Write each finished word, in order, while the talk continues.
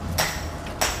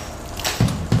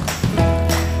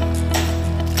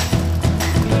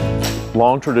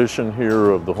Long tradition here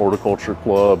of the Horticulture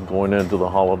Club going into the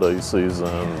holiday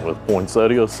season with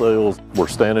poinsettia sales. We're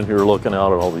standing here looking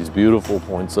out at all these beautiful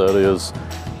poinsettias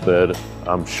that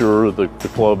I'm sure the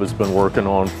club has been working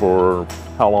on for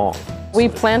how long? We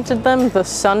planted them the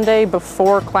Sunday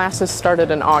before classes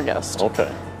started in August.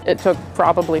 Okay. It took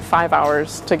probably 5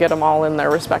 hours to get them all in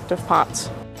their respective pots.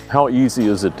 How easy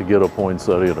is it to get a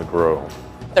poinsettia to grow?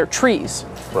 They're trees.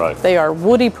 Right. They are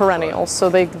woody perennials, so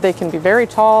they can be very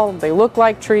tall, they look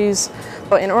like trees,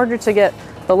 but in order to get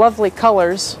the lovely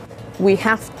colors, we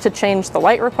have to change the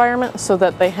light requirement so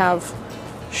that they have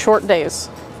short days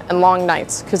and long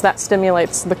nights, because that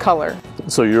stimulates the color.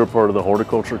 So you're a part of the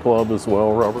Horticulture Club as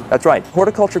well, Robert? That's right.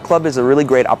 Horticulture Club is a really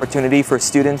great opportunity for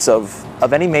students of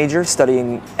any major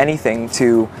studying anything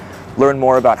to learn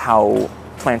more about how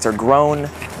plants are grown.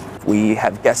 We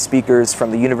have guest speakers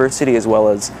from the university as well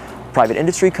as private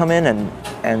industry come in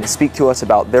and speak to us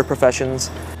about their professions,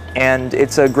 and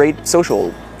it's a great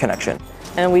social connection.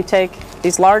 And we take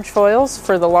these large foils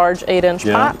for the large 8-inch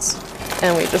pots,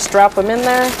 and we just drop them in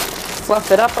there,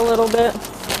 fluff it up a little bit,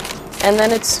 and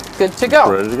then it's good to go.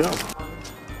 Ready to go.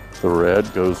 The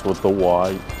red goes with the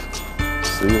white.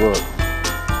 See, look.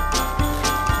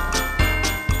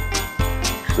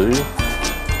 See?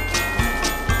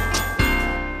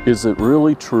 Is it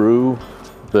really true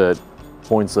that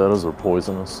poinsettias are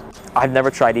poisonous? I've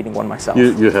never tried eating one myself.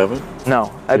 You haven't?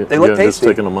 No. They look tasty. Just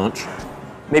taking a munch?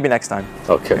 Maybe next time.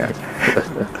 Okay.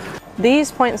 Yeah.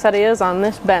 These poinsettias on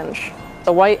this bench,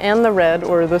 the white and the red,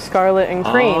 or the scarlet and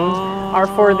cream, are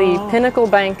for the Pinnacle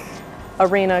Bank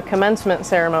Arena commencement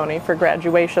ceremony for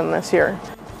graduation this year.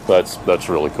 That's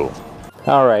really cool.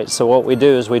 All right, so what we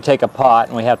do is we take a pot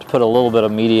and we have to put a little bit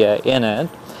of media in it.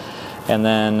 And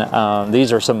then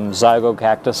these are some zygo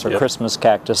cactus or Christmas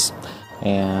cactus,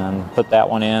 and put that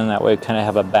one in. That way we kind of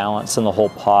have a balance in the whole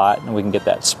pot, and we can get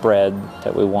that spread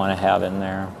that we want to have in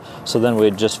there. So then we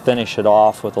just finish it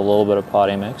off with a little bit of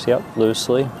potting mix,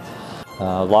 loosely.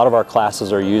 A lot of our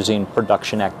classes are using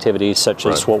production activities such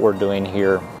as what we're doing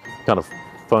here. Kind of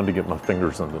fun to get my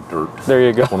fingers in the dirt. There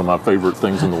you go. One of my favorite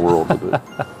things in the world to do.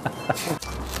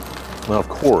 Now, of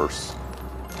course,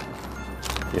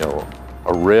 you know,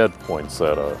 a red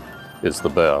poinsettia is the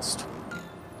best.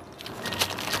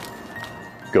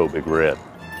 Go Big Red.